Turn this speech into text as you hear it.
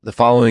The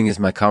following is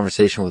my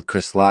conversation with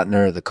Chris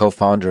Lattner, the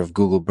co-founder of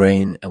Google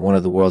Brain and one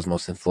of the world's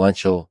most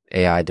influential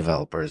AI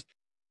developers.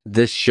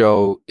 This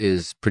show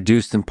is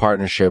produced in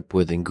partnership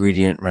with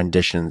Ingredient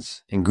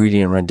Renditions.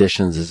 Ingredient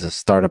Renditions is a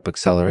startup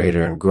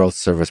accelerator and growth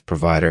service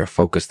provider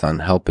focused on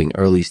helping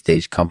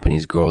early-stage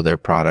companies grow their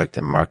product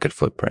and market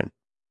footprint.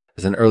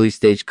 As an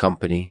early-stage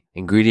company,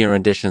 Ingredient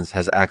Renditions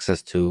has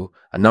access to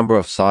a number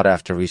of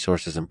sought-after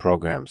resources and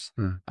programs.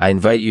 I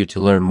invite you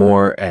to learn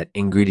more at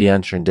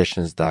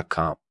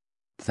ingredientsrenditions.com.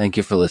 Thank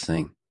you for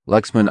listening.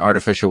 Lexman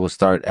Artificial will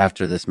start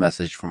after this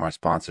message from our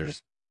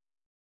sponsors.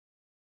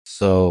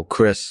 So,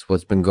 Chris,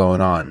 what's been going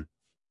on?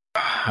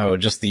 Oh,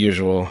 just the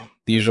usual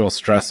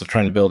stress of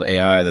trying to build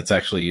AI that's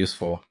actually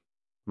useful.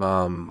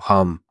 I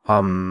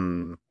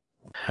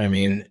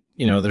mean,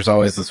 there's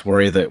always this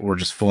worry that we're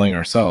just fooling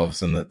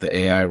ourselves and that the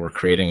AI we're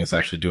creating is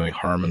actually doing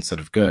harm instead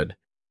of good.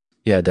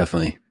 Yeah,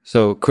 definitely.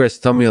 So, Chris,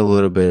 tell me a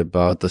little bit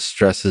about the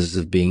stresses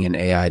of being an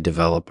AI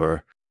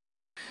developer.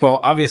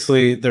 Well,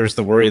 obviously, there's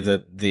the worry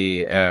that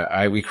the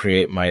AI we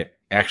create might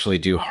actually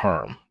do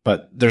harm,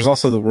 but there's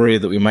also the worry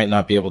that we might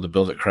not be able to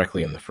build it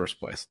correctly in the first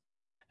place.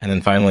 And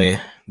then finally,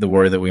 the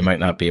worry that we might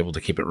not be able to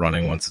keep it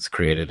running once it's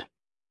created.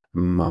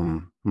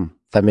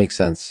 That makes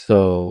sense.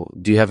 So,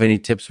 do you have any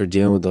tips for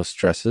dealing with those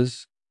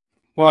stresses?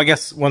 Well, I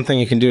guess one thing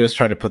you can do is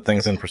try to put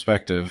things in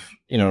perspective.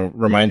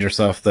 Remind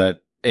yourself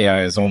that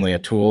AI is only a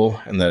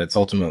tool and that it's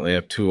ultimately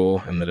a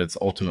tool and that it's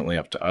ultimately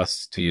up to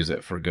us to use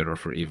it for good or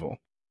for evil.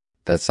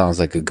 That sounds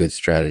like a good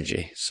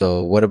strategy.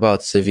 So what about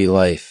Civvy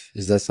life?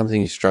 Is that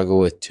something you struggle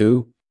with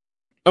too?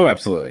 Oh,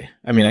 absolutely.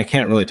 I mean, I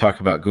can't really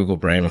talk about Google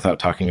Brain without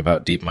talking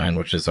about DeepMind,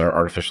 which is our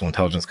artificial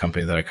intelligence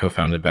company that I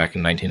co-founded back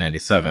in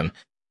 1997.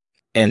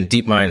 And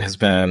DeepMind has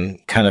been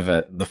kind of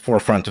at the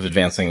forefront of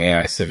advancing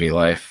AI Civvy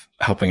life,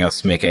 helping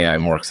us make AI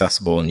more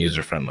accessible and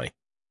user-friendly.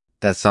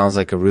 That sounds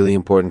like a really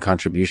important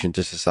contribution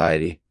to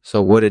society.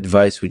 So what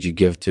advice would you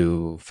give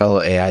to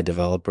fellow AI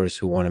developers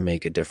who want to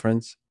make a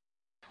difference?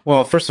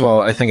 Well, first of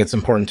all, I think it's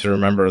important to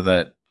remember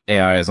that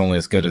AI is only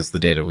as good as the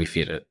data we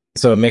feed it.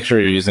 So make sure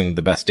you're using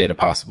the best data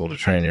possible to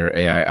train your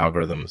AI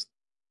algorithms.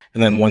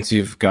 And then once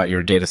you've got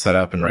your data set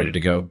up and ready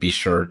to go, be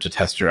sure to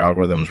test your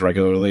algorithms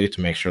regularly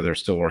to make sure they're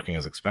still working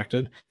as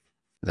expected.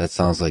 That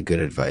sounds like good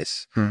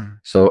advice.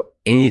 So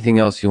anything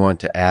else you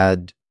want to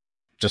add?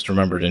 Just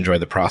remember to enjoy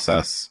the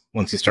process.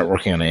 Once you start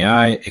working on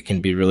AI, it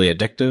can be really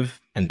addictive.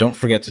 And don't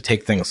forget to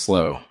take things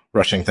slow.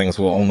 Rushing things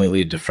will only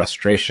lead to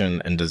frustration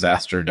and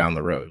disaster down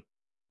the road.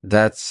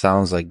 That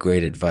sounds like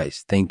great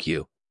advice. Thank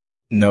you.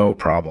 No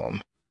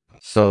problem.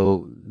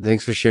 So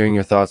thanks for sharing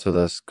your thoughts with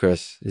us,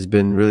 Chris. It's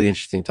been really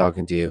interesting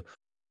talking to you.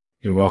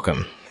 You're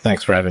welcome.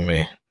 Thanks for having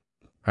me.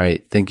 All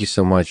right. Thank you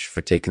so much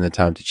for taking the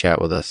time to chat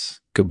with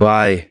us.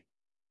 Goodbye.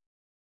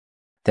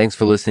 Thanks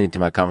for listening to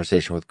my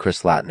conversation with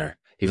Chris Lattner.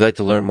 If you'd like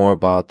to learn more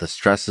about the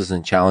stresses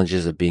and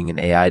challenges of being an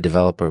AI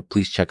developer,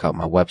 please check out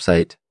my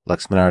website,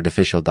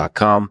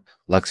 lexmanartificial.com,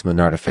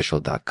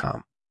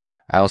 lexmanartificial.com.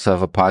 I also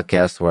have a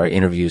podcast where I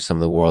interview some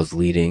of the world's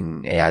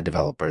leading AI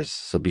developers,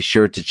 so be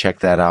sure to check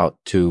that out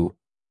too.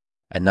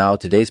 And now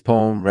today's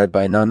poem, read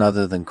by none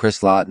other than Chris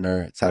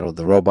Lattner. It's titled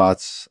The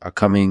Robots Are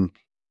Coming.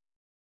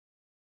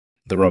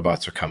 The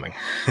robots are coming.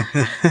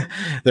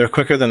 They're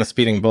quicker than a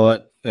speeding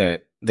bullet.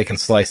 They can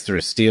slice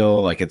through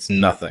steel like it's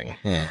nothing.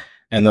 Yeah.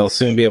 And they'll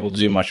soon be able to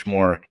do much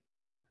more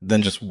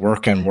than just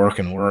work and work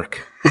and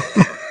work.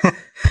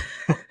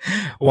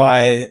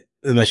 Why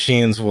the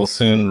machines will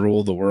soon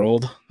rule the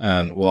world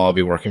and we'll all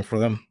be working for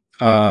them.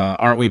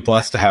 Aren't we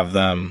blessed to have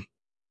them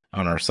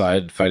on our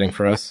side fighting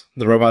for us?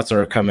 The robots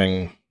are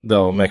coming.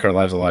 They'll make our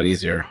lives a lot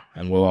easier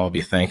and we'll all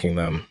be thanking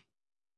them